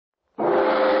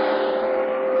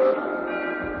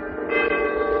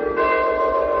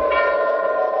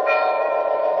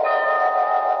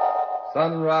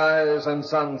Sunrise and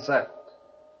sunset,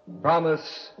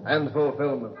 promise and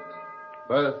fulfillment,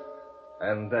 birth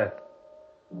and death.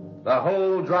 The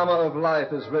whole drama of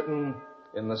life is written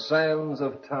in the sands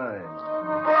of time.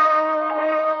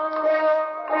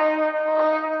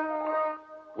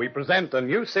 We present a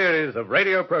new series of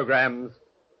radio programs,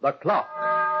 The Clock.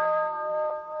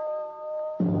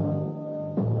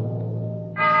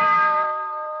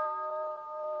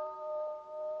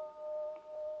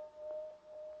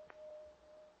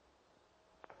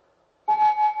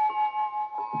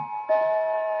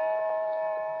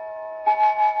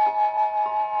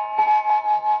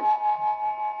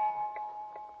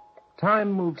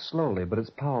 Time moves slowly, but its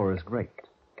power is great.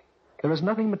 There is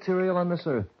nothing material on this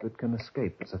earth that can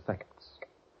escape its effects.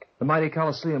 The mighty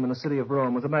Colosseum in the city of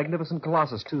Rome was a magnificent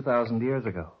colossus 2,000 years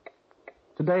ago.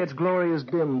 Today its glory is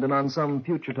dimmed, and on some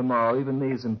future tomorrow, even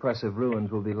these impressive ruins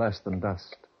will be less than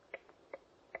dust.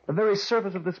 The very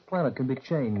surface of this planet can be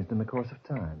changed in the course of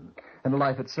time, and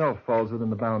life itself falls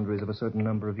within the boundaries of a certain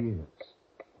number of years.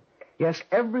 Yes,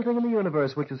 everything in the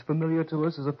universe which is familiar to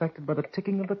us is affected by the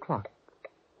ticking of the clock,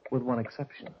 with one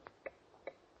exception.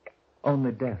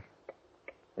 Only death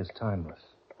is timeless.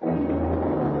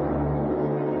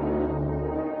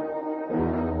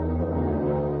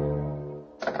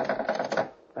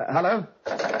 Hello?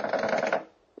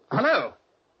 Hello?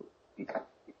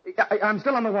 I'm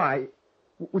still on the wire.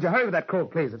 Would you hurry with that call,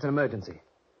 please? It's an emergency.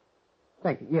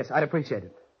 Thank you. Yes, I'd appreciate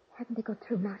it. Haven't they got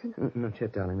through, Martin? Not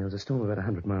yet, darling. There was a storm about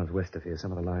 100 miles west of here.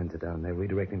 Some of the lines are down. They're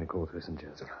redirecting the call through St.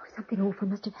 Joseph. Oh, something awful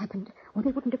must have happened, or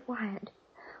they wouldn't have wired.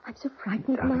 I'm so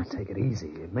frightened, Darling, Martin. take it easy.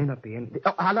 It may not be anything.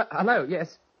 Oh, hello,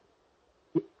 yes.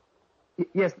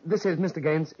 Yes, this is Mr.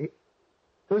 Gaines.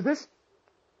 Who's this?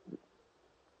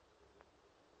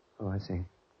 Oh, I see.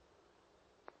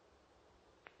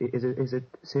 Is it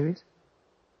serious?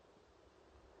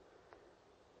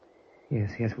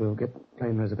 Yes, we'll get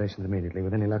plane reservations immediately.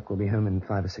 With any luck, we'll be home in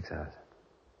 5 or 6 hours.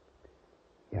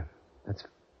 Yeah, that's...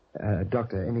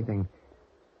 Doctor, anything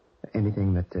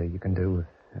that you can do with...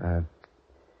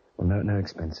 well, no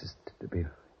expenses to be...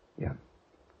 Yeah.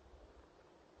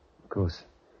 Of course.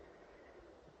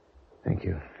 Thank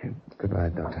you. Goodbye,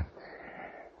 Doctor.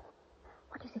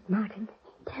 What is it, Martin?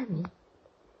 Tell me.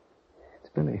 It's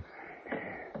Billy.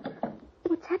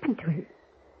 What's happened to him?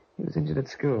 He was injured at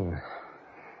school.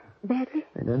 Badly?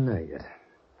 I don't know yet.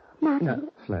 Martin?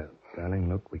 No, Flo, darling,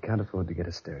 look, we can't afford to get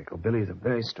hysterical. Billy's a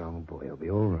very strong boy. He'll be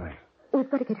all right. We've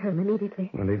got to get home immediately.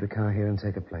 We'll leave the car here and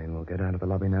take a plane. We'll get out of the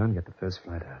lobby now and get the first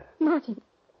flight out. Martin.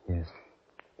 Yes.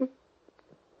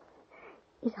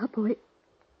 Is our boy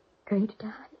going to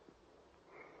die?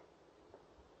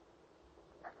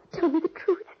 Tell me the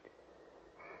truth.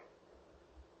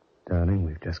 Darling,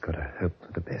 we've just got to hope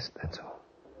for the best, that's all.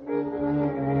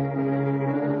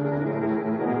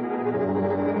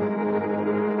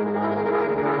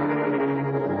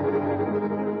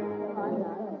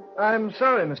 I'm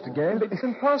sorry, Mr. Gaines, but it's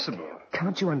impossible.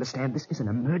 Can't you understand? This is an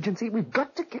emergency. We've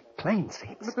got to get plane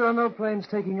seats. But there are no planes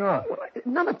taking off. Well,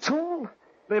 none at all.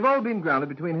 They've all been grounded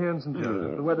between here and St.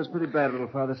 Joseph. The weather's pretty bad a little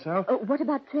farther south. What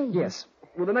about trains? Yes.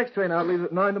 Well, the next train out leaves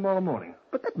at 9 tomorrow morning.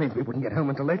 But that means we wouldn't get home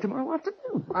until late tomorrow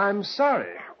afternoon. I'm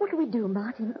sorry. What do we do,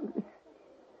 Martin?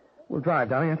 We'll drive,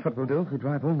 darling. That's what we'll do. If we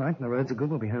drive all night and the roads are good,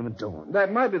 we'll be home at dawn.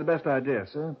 That might be the best idea,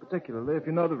 sir, particularly if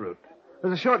you know the route.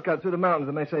 There's a shortcut through the mountains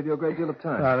that may save you a great deal of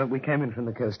time. We came in from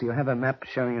the coast. Do you have a map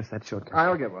showing us that shortcut?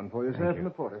 I'll get one for you, sir, Thank from you. the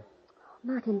porter.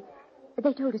 Martin,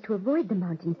 they told us to avoid the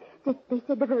mountains. They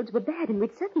said the roads were bad and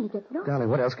we'd certainly get lost. Darling,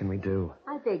 what else can we do?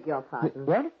 I beg your pardon.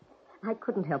 What? I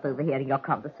couldn't help overhearing your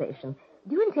conversation.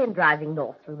 Do you intend driving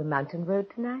north through the mountain road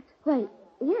tonight? Why,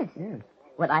 yes.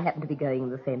 Well, I happen to be going in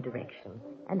the same direction,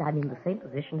 and I'm in the same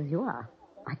position as you are.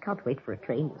 I can't wait for a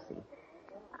train, you see.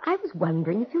 I was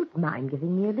wondering if you'd mind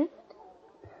giving me a lift.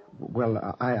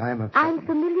 Well, I'm afraid... I'm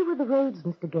familiar with the roads,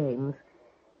 Mr. Gaines.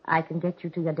 I can get you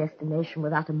to your destination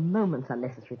without a moment's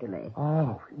unnecessary delay.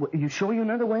 Oh, are you sure you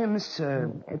know the way in this...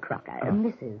 Crocker,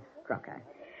 Mrs. Crocker.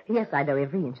 Yes, I know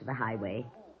every inch of the highway.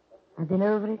 I've been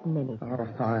over it many times.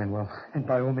 Oh, fine. Well, and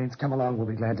by all means, come along. We'll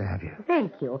be glad to have you.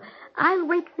 Thank you. I'll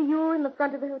wait for you in the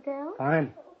front of the hotel.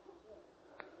 Fine.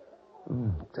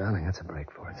 Darling, that's a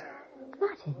break for us.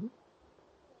 Martin,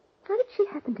 how did she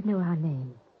happen to know our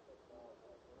name?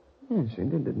 Yes, she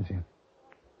did, didn't she?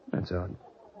 That's odd.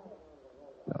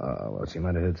 Oh, well, she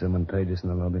might have heard someone page us in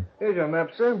the lobby. Here's your map,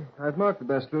 sir. I've marked the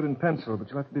best route in pencil, but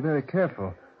you'll have to be very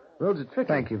careful. Roads are tricky.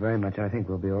 Thank you very much. I think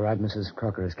we'll be all right. Mrs.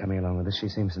 Crocker is coming along with us. She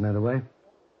seems to know the way.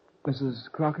 Mrs.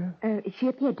 Crocker? She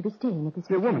appeared to be staying at this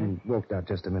The hotel. woman walked out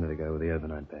just a minute ago with the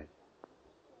overnight bag.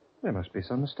 There must be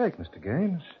some mistake, Mr.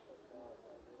 Gaines.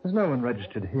 There's no one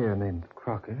registered here named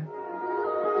Crocker.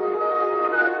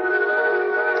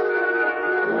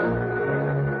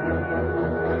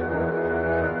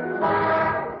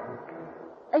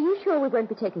 sure we won't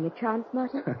be taking a chance,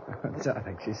 Martin?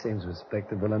 Darling, she seems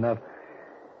respectable enough.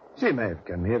 She may have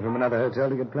come here from another hotel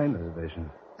to get plane reservation.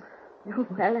 Oh,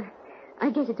 well, I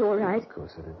guess it's all right. Of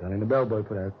course it is, darling. The bellboy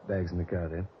put our bags in the car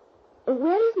there.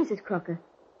 Where is Mrs. Crocker?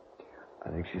 I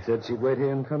think she said she'd wait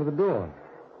here in front of the door.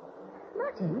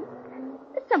 Martin,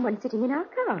 there's someone sitting in our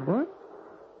car. What?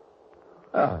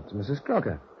 Oh, it's Mrs.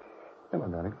 Crocker. Come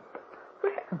on, darling.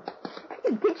 Well, I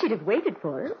didn't think she'd have waited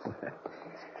for us.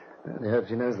 I hope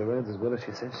she knows the roads as well as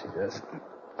she says she does.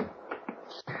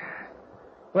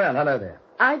 Well, hello there.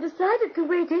 I decided to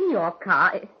wait in your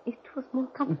car. It was more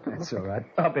comfortable. That's all right.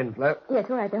 Hop in, Flo. Yes,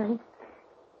 all right, darling.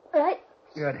 All right.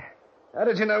 Good. How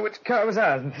did you know which car was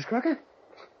ours, Mrs. Crocker?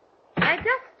 I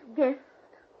just guessed.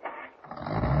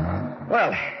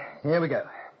 Well, here we go.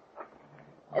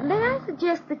 May I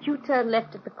suggest that you turn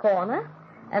left at the corner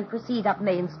and proceed up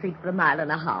Main Street for 1.5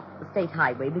 miles? The state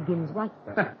highway begins right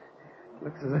there.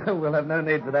 Looks as though we'll have no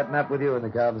need for that nap with you in the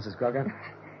car, Mrs. Crocker.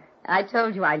 I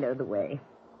told you I know the way.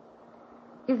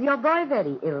 Is your boy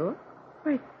very ill?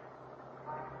 Wait.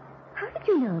 How did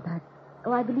you know about it?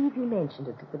 Oh, I believe you mentioned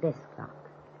it at the desk clerk.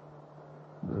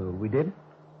 We did?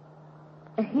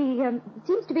 He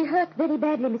seems to be hurt very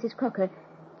badly, Mrs. Crocker.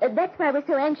 That's why we're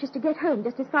so anxious to get home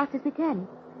just as fast as we can.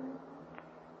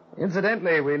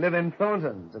 Incidentally, we live in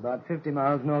Thornton. It's about 50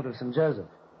 miles north of St. Joseph.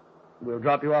 We'll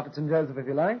drop you off at St. Joseph if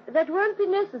you like. That won't be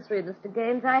necessary, Mr.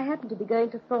 Gaines. I happen to be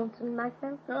going to Thornton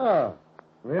myself. Oh,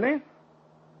 really?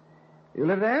 You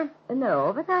live there?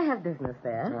 No, but I have business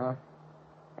there. Oh.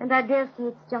 And I dare say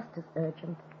it's just as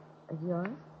urgent as yours.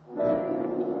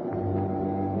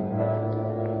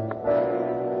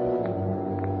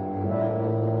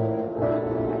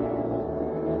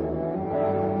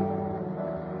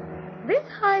 This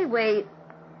highway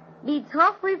leads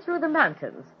halfway through the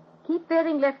mountains. Keep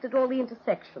bearing left at all the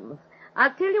intersections.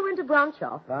 I'll tell you when to branch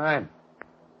off. Fine.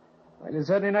 Well, you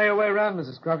certainly know your way around,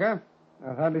 Mrs. Crocker.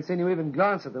 I've hardly seen you even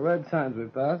glance at the road signs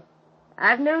we've passed.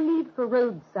 I've no need for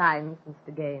road signs,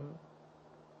 Mr. Gaines.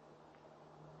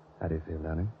 How do you feel,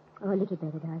 darling? Oh, a little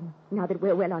better, darling, now that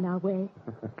we're well on our way.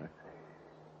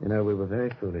 You know, we were very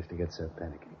foolish to get so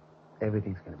panicky.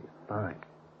 Everything's going to be fine.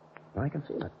 I can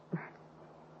feel it.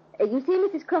 You see,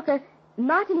 Mrs. Crocker,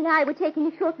 Martin and I were taking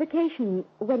a short vacation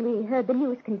when we heard the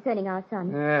news concerning our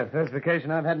son. Yeah, first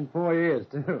vacation I've had in 4 years,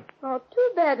 too. Oh,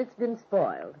 too bad it's been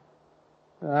spoiled.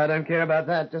 I don't care about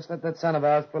that. Just let that son of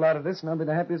ours pull out of this and I'll be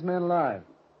the happiest man alive.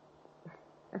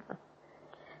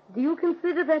 Do you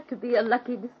consider that to be a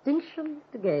lucky distinction,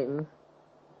 Mr. Gaines?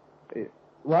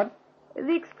 What?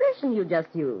 The expression you just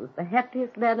used, the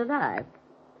happiest man alive.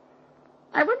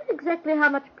 I wonder exactly how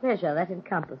much pleasure that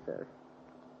encompasses.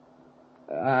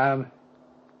 I'm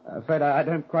afraid I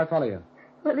don't quite follow you.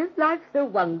 Well, is life so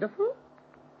wonderful?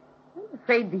 I'm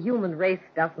afraid the human race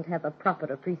doesn't have a proper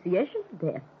appreciation of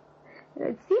death.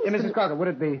 It seems Hey, Mrs. Crocker, would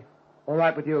it be all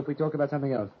right with you if we talk about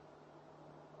something else?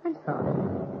 I'm sorry.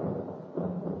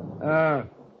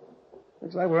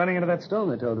 Looks like we're running into that storm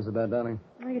they told us about, darling.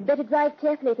 Oh, you'd better drive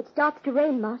carefully if it starts to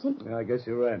rain, Martin. Yeah, I guess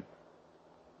you're right.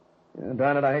 Yeah,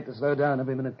 darn it, I hate to slow down.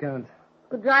 Every minute counts.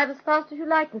 Could drive as fast as you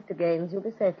like, Mr. Gaines. You'll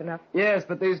be safe enough. Yes,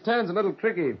 but these turns are a little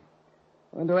tricky.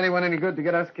 Won't do anyone any good to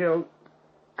get us killed.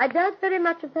 I doubt very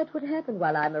much if that would happen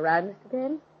while I'm around, Mr.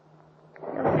 Gaines.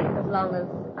 As long as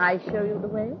I show you the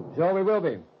way. Sure we will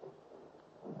be.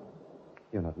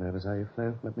 You're not nervous, are you,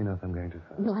 Flo? Let me know if I'm going too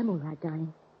fast. No, I'm all right,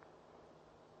 darling.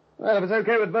 Well, if it's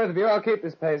okay with both of you, I'll keep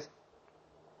this pace.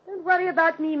 Don't worry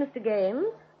about me, Mr.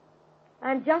 Gaines.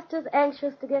 I'm just as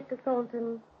anxious to get to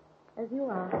Thornton as you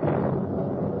are.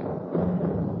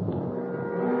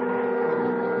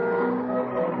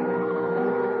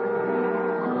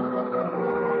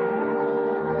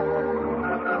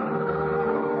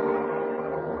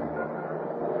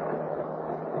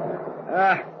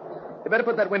 You better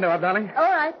put that window up, darling.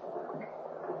 All right.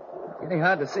 Getting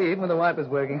hard to see, even with the wipers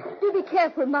working. Do be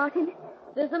careful, Martin.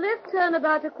 There's a left turn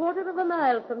about 1/4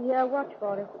 mile from here. Watch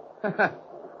for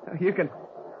it. You can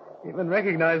even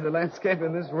recognize the landscape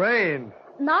in this rain.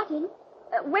 Martin,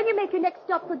 when you make your next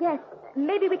stop for gas,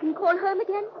 maybe we can call home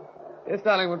again? Yes,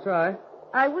 darling, we'll try.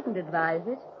 I wouldn't advise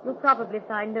it. You'll probably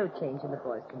find no change in the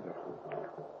boy's condition.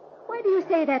 Why do you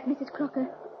say that, Mrs. Crocker?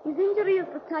 His injury is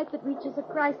the type that reaches a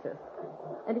crisis,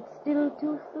 and it's still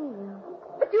too soon.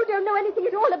 But you don't know anything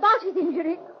at all about his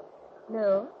injury.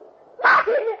 No.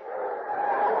 Martin!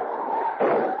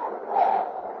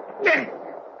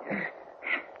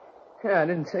 Yeah, I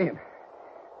didn't see him.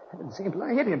 Till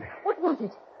I hit him. What was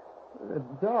it? The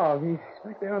dog. He's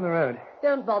back there on the road.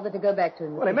 Don't bother to go back to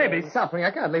him. Well, he may be Gaines. suffering.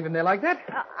 I can't leave him there like that.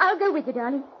 I'll go with you,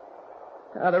 darling.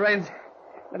 The rain's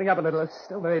letting up a little. It's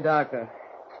still very dark, though.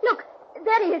 Look,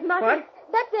 There he is, Martin.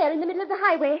 What? Back there in the middle of the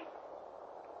highway.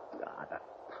 Ah, that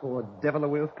poor devil, the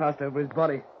wheels passed over his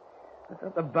body.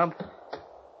 That's the bump.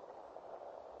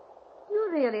 You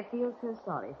really feel so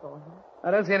sorry for him?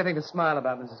 I don't see anything to smile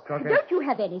about, Mrs. Crocker. Don't you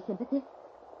have any sympathy?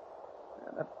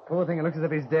 That poor thing, it looks as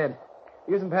if he's dead.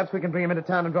 Yes, and perhaps we can bring him into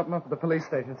town and drop him off at the police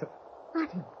station. So...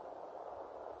 Martin,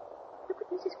 look at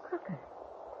Mrs. Crocker.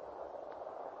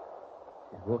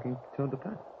 She's walking toward the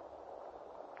path.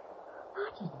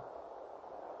 Martin,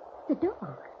 the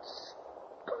dog.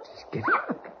 He's getting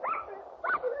up.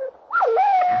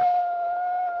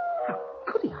 How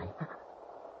could he?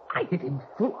 I hit him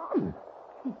full on.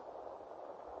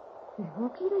 He's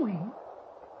walking away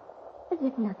as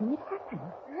if nothing had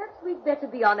happened. Perhaps we'd better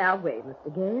be on our way,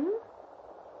 Mr. Gaines.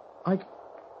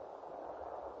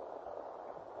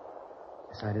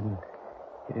 Yes, I didn't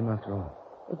hit him after all.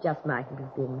 It just mightn't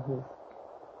have been his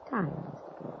time,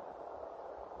 Mr. Gaines.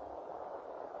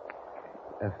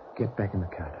 Get back in the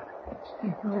car, darling.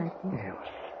 Yes, all right, dear. Yeah.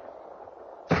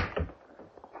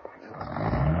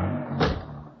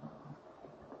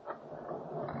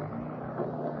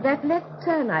 That left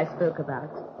turn I spoke about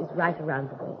is right around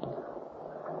the bend.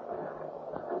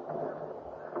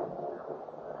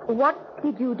 What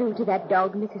did you do to that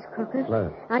dog, Mrs. Crocker?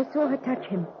 Flo. I saw her touch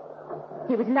him.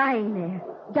 He was lying there,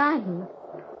 dying.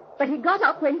 But he got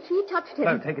up when she touched him.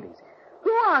 Flo, take it easy.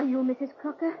 Who are you, Mrs.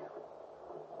 Crocker?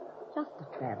 Just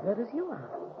a traveler as you are.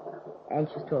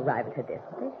 Anxious to arrive at her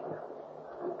destination.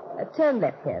 Turn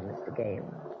left here, Mr.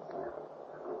 Gaines.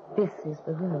 This is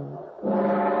the road.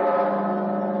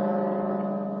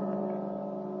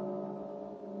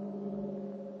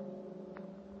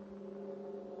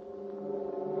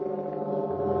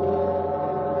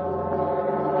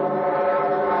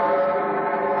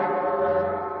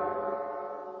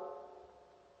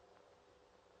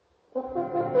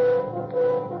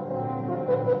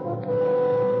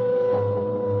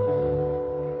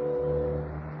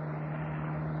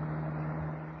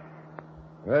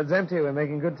 Road's empty. We're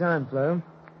making good time, Flo.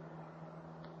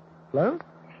 Flo?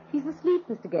 He's asleep,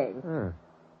 Mr. Gaines. Oh.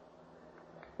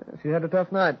 She had a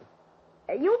tough night.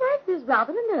 Your wife is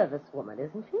rather a nervous woman,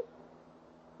 isn't she?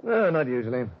 No, not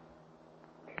usually.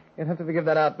 You'd have to forgive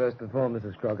that outburst before,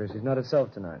 Mrs. Crocker. She's not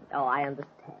herself tonight. Oh, I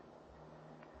understand.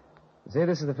 See,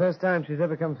 this is the first time she's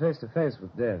ever come face to face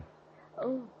with death.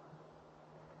 Oh,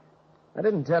 I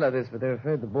didn't tell her this, but they're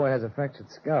afraid the boy has a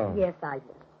fractured skull. yes, I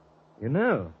do. You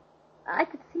know. I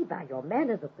could see by your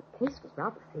manner that the case was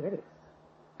rather serious.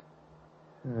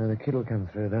 The kid will come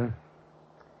through, though.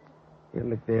 He'll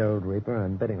lick the old reaper.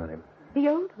 I'm betting on him. The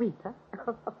old reaper?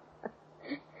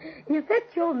 Is that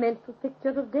your mental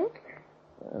picture of death?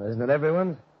 Well, isn't it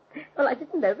everyone's? Well, I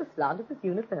didn't know the slander was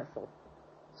universal.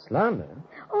 Slander?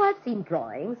 Oh, I've seen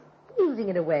drawings, amusing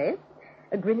in a way.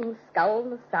 A grinning skull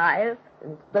and a scythe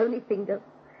and bony fingers.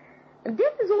 And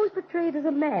death is always portrayed as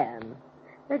a man.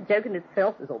 That joke in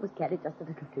itself is always carried just a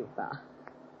little too far.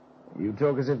 You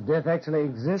talk as if death actually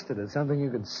existed as something you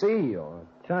could see or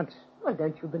touch. Well,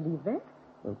 don't you believe that?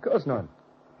 Of course not.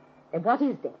 And what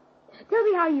is death? Tell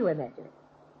me how you imagine it.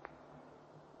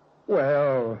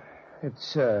 Well,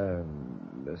 it's a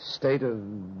state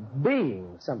of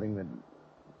being, something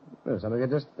that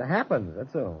just happens,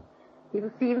 that's all.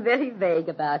 You seem very vague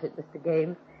about it, Mr.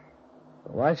 Gaines.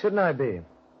 Why shouldn't I be?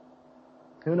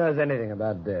 Who knows anything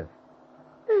about death?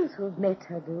 Those who've met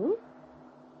her do.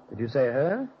 Did you say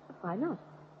her? Why not?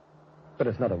 But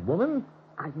it's not a woman.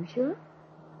 Are you sure?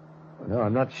 Well, no,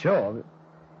 I'm not sure.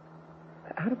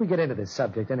 How did we get into this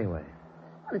subject anyway?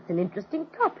 Well, it's an interesting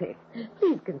topic.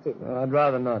 Please continue. Well, I'd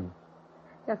rather not.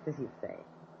 Just as you say.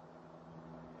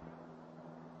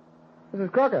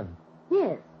 Mrs. Crocker,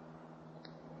 Yes.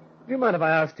 do you mind if I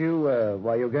asked you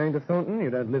why you're going to Thornton? You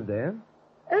don't live there.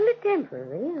 Only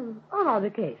temporary, on odd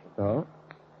occasion. Oh?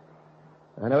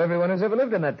 I know everyone who's ever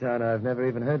lived in that town. I've never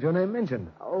even heard your name mentioned.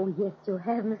 Oh, yes, you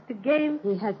have, Mr. Gaines.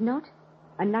 He has not,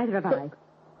 and neither have I.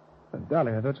 Oh,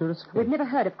 darling, I thought you were asleep. We've never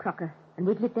heard of Crocker, and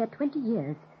we've lived there 20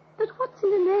 years. But what's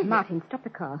in the name? Martin, stop the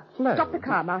car. Flo. Stop the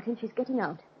car, Martin. She's getting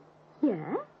out.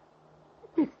 Here?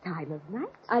 At this time of night?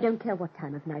 I don't care what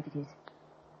time of night it is.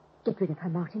 Get rid of her,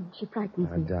 Martin. She frightens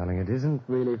Oh, me. darling, it isn't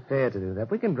really fair to do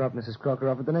that. We can drop Mrs. Crocker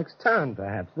off at the next town,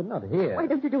 perhaps, but not here. Why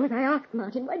don't you do as I ask,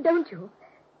 Martin? Why don't you?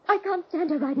 I can't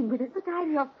stand her riding with us. But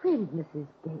I'm your friend, Mrs.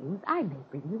 Gaines. I may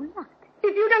bring you luck.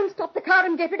 If you don't stop the car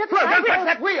and get rid of her, Flo, I don't will. touch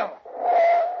that wheel!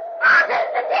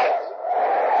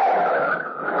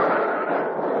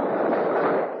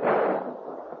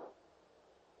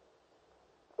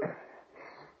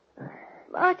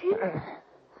 Martin?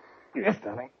 Yes,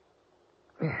 darling.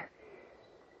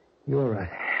 You're all right.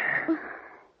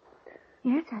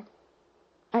 Yes,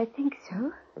 I think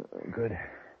so. Good.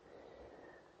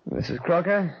 Mrs.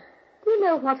 Crocker? Do you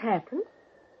know what happened?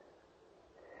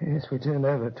 Yes, we turned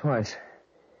over twice.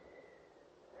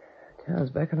 The car's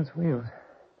back on its wheels.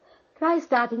 Try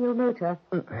starting your motor.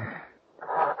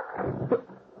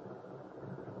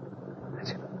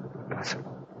 That's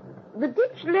impossible. The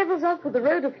ditch levels off with the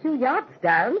road a few yards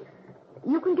down.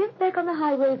 You can get back on the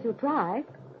highway if you try.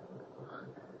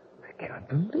 I can't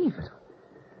believe it.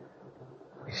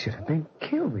 We should have been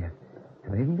killed. We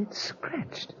haven't even been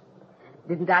scratched.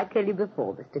 Didn't I tell you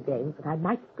before, Mr. Gaines, that I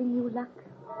might bring you luck?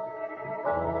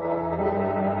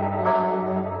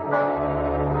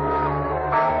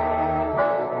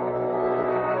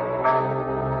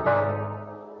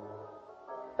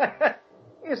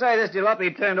 You say this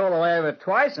jalopy turned all the way over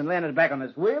twice and landed back on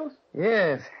its wheels?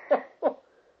 Yes.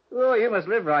 Oh, you must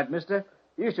live right, mister.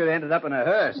 You should have ended up in a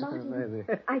hearse. Martin,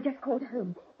 I just called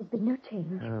home. There's been no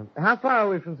change. How far are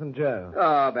we from St. Joe?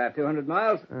 Oh, about 200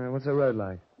 miles. What's the road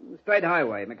like? Straight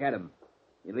highway, Macadam.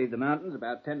 You leave the mountains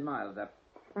about 10 miles up.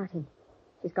 Martin,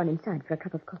 she's gone inside for a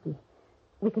cup of coffee.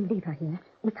 We can leave her here.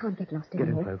 We can't get lost Get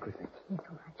anymore. in, Flo, quickly. Yes,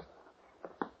 all right.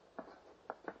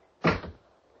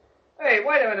 Hey,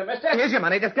 wait a minute, mister. Here's your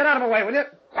money. Just get out of my way, will you?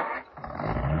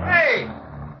 Hey!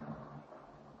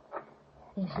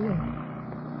 There she is.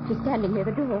 She's standing near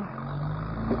the door.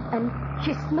 And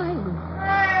she's smiling.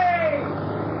 Hey!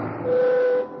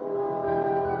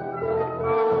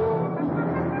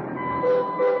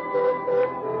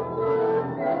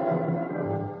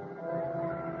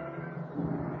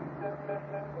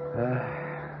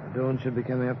 The dawn should be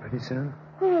coming up pretty soon.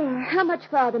 Oh, how much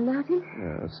farther, Martin?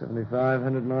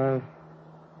 7,500 miles.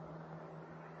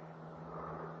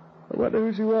 I wonder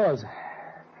who she was.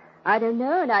 I don't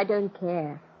know, and I don't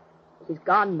care. She's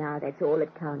gone now. That's all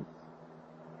that counts.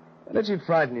 How did she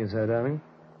frighten you so, darling?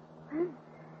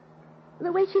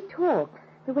 The way she talked,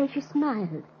 the way she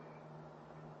smiled.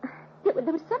 There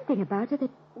was something about her that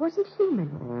wasn't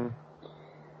human.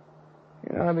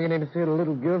 I'm beginning to feel a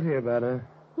little guilty about her.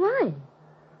 Why?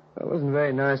 It wasn't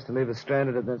very nice to leave her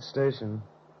stranded at that station.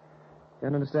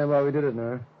 Can't understand why we did it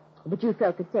now. But you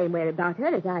felt the same way about her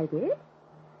as I did.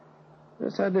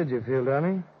 Just how did you feel,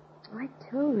 darling? Oh, I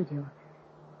told you.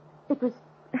 It was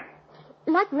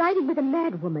like riding with a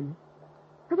mad woman.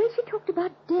 The way she talked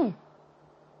about death.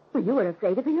 Well, you were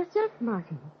afraid of her yourself,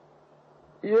 Martin.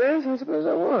 Yes, I suppose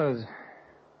I was.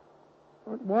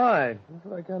 But why? That's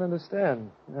what I can't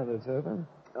understand, now that it's over.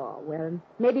 Oh, well,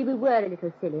 maybe we were a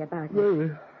little silly about it.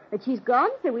 Maybe. But she's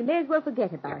gone, so we may as well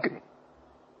forget about her.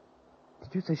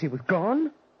 Did you say she was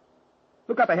gone?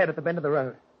 Look up ahead at the bend of the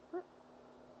road.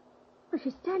 Oh,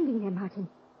 she's standing there, Martin.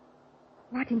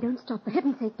 Martin, don't stop. For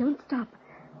heaven's sake, don't stop.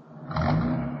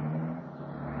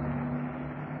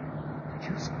 Did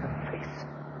you see her face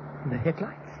in the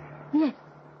headlights? Yes.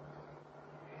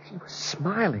 She was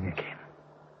smiling again.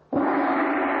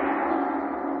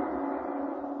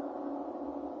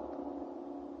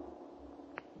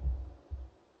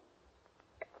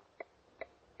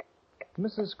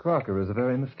 Mrs. Crocker is a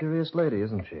very mysterious lady,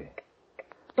 isn't she?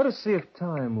 Let us see if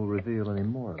time will reveal any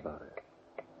more about her.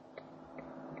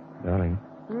 Darling,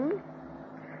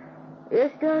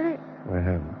 Yes, darling? we're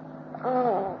home.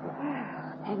 Oh,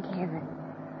 thank heaven.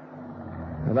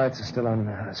 The lights are still on in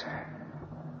the house.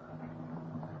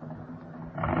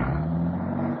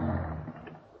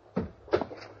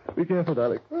 Be careful,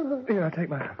 darling. Here, I'll take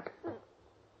my arm.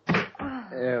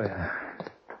 There we are.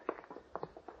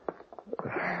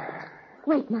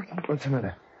 Wait, Martin. What's the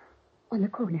matter? On the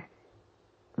corner.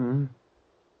 The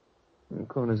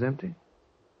corner's empty?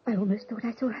 I almost thought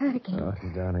I saw her again. Oh,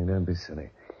 darling, don't be silly.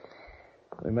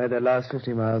 We made that last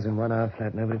 50 miles in 1 hour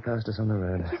flat. Nobody passed us on the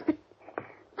road. Yes, but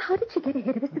how did she get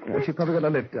ahead of us the No, first she probably got a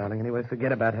lift, darling. Anyway,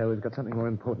 forget about her. We've got something more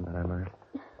important on our mind.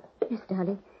 Yes,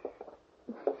 darling.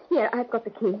 Here, I've got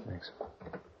the key. Thanks.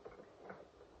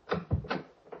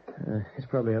 He's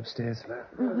probably upstairs, Flo.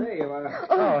 Oh, there you are.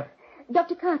 Oh,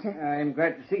 Dr. Carter. I'm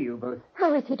glad to see you both.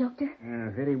 How is he, Doctor?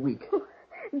 Very weak. Oh,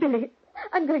 Billy,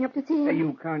 I'm going up to see him.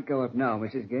 You can't go up now,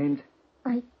 Mrs. Gaines.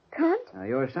 I can't?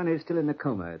 Your son is still in the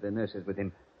coma. The nurse is with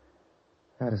him.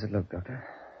 How does it look, Doctor?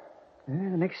 The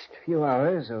next few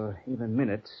hours, or even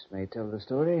minutes, may tell the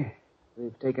story.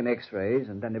 We've taken x-rays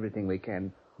and done everything we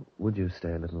can. Would you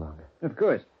stay a little longer? Of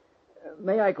course.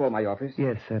 May I call my office?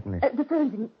 Yes, certainly. The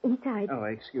phone's inside. Oh,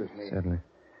 excuse me. Certainly.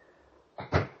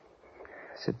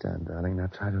 Sit down, darling. Now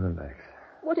try to relax.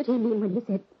 What did he mean when he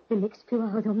said the next few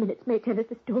hours or minutes may tell us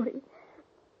the story?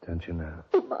 Don't you know?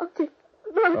 Oh, Martin.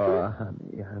 Martin. Oh,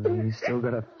 honey, you've still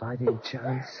got a fighting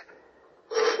chance.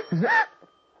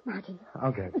 Martin.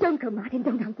 I'll go. Don't go, Martin.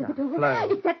 Don't answer the door. Flo.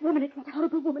 It's that woman. It's that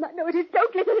horrible woman. I know it is.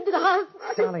 Don't let her into the house.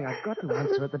 Martin. Darling, I've got to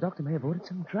answer it. The doctor may have ordered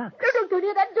some drugs. No, don't go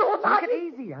near that door, Take Martin.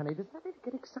 it easy, honey. There's nothing to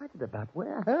get excited about.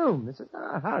 We're home. This is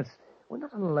our house. We're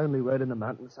not on a lonely road in the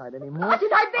mountainside anymore. Martin,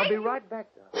 I beg I'll be you. right back,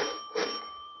 darling.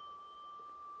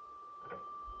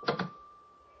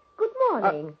 Good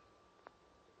morning.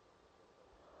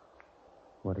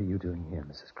 What are you doing here,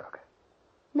 Mrs. Crocker?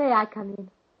 May I come in?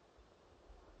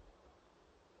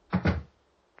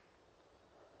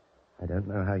 I don't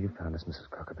know how you found us, Mrs.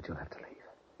 Crocker, but you'll have to leave.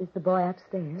 Is the boy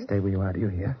upstairs? Stay where you are. Do you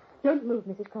hear? Don't move,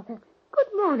 Mrs. Crocker. Good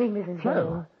morning, Mrs. Flo.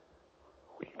 Dale.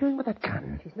 What are you doing with that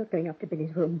gun? She's not going up to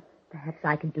Billy's room. Perhaps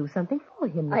I can do something for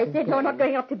him, I Mrs. said you're Dale. not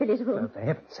going up to Billy's Oh, room. for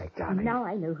heaven's sake, darling. Now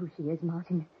I know who she is,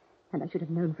 Martin. And I should have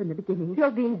known from the beginning.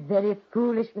 You're being very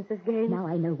foolish, Mrs. Gaines. Now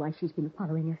I know why she's been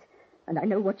following us. And I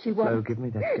know what she Flo, wants. give me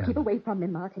that gun. Keep away from me,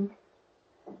 Martin.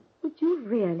 Would you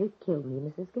really kill me,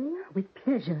 Mrs. Gaines? With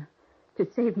pleasure. To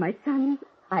save my son.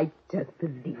 I don't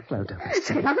believe it. Flo, don't be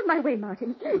silly. Get out of my way,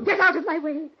 Martin. Get out of my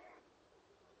way.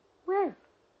 Well,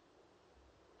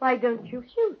 why don't you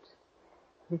shoot?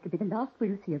 This will be the last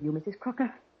we'll see of you, Mrs.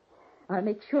 Crocker. I'll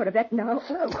make sure of that now.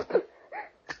 Oh,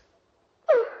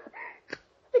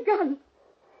 the gun.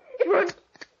 It won't.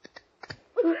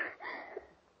 It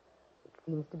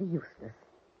seems to be useless.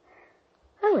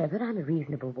 However, I'm a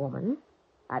reasonable woman.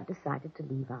 I've decided to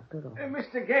leave after all.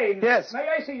 Mr. Gaines. Yes? May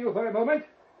I see you for a moment?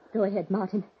 Go ahead,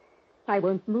 Martin. I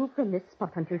won't move from this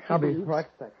spot until she I'll be leaves. right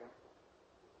back.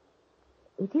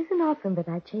 It isn't often that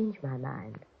I change my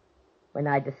mind when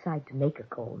I decide to make a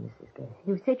call, Mrs. Gaines.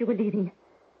 You said you were leaving.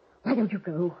 Why don't you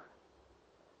go?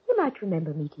 You might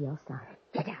remember me to your side.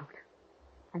 Get out.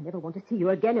 I never want to see you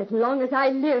again as long as I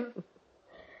live.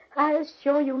 I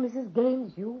assure you, Mrs.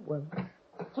 Gaines, you won't.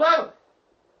 Flo!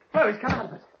 Flo, he's come out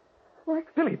of it. What?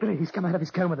 Billy, he's come out of his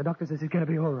coma. The doctor says he's going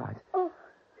to be all right. Oh.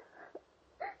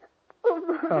 Oh,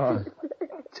 Martin.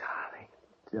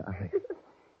 Darling.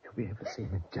 You'll be able to see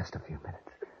him in just a few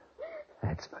minutes.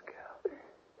 That's my girl.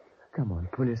 Come on,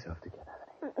 pull yourself together,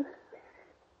 honey.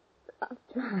 I'll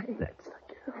try. That's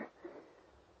the girl.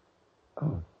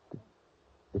 Oh,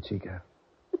 did she go?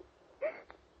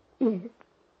 Yes.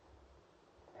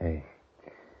 Hey,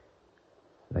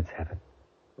 let's have it.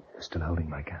 You're still holding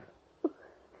my gun.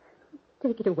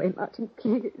 Take it away, Martin,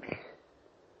 please.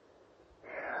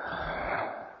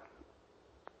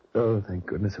 Oh, thank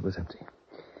goodness it was empty.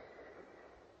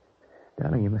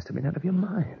 Darling, you must have been out of your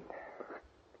mind.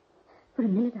 For a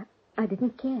minute, I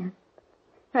didn't care.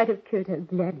 I'd have killed her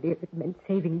gladly if it meant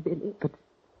saving Billy. But,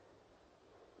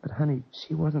 honey,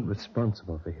 she wasn't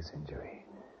responsible for his injury.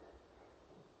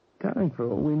 Darling, for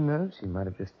all we know, she might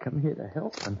have just come here to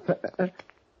help. And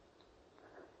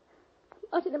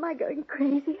Martin, am I going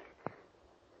crazy?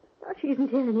 Oh, she isn't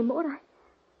here anymore.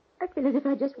 I feel as if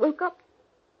I just woke up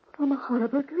from a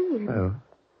horrible dream. Oh.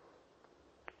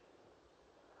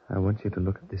 I want you to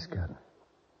look at this gun.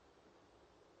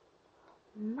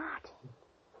 Martin.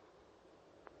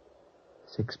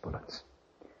 6 bullets.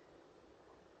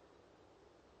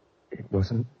 It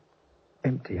wasn't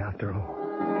empty after all.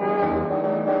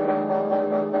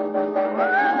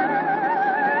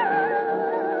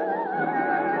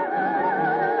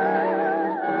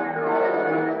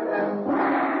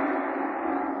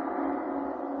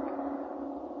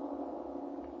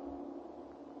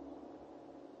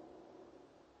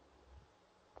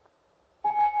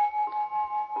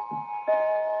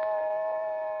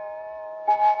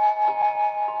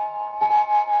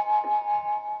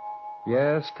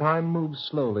 Yes, time moves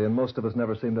slowly, and most of us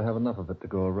never seem to have enough of it to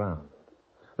go around.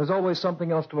 There's always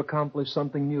something else to accomplish,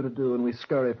 something new to do, and we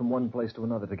scurry from one place to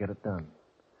another to get it done.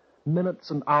 Minutes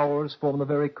and hours form the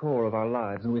very core of our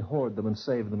lives, and we hoard them and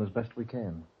save them as best we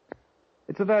can.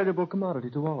 It's a valuable commodity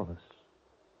to all of us.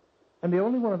 And the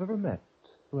only one I've ever met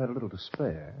who had a little to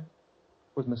spare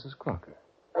was Mrs. Crocker.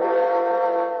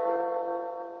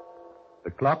 The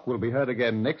Clock will be heard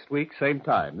again next week, same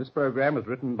time. This program was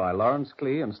written by Lawrence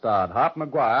Klee and starred Hart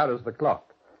McGuire as the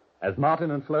Clock. As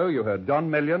Martin and Flo, you heard John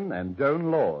Million and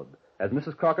Joan Lord. As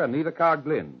Mrs. Crocker, Neva Carr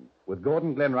Glynn, with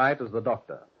Gordon Glenwright as the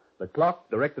Doctor. The Clock,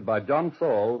 directed by John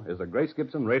Saul, is a Grace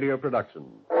Gibson radio production.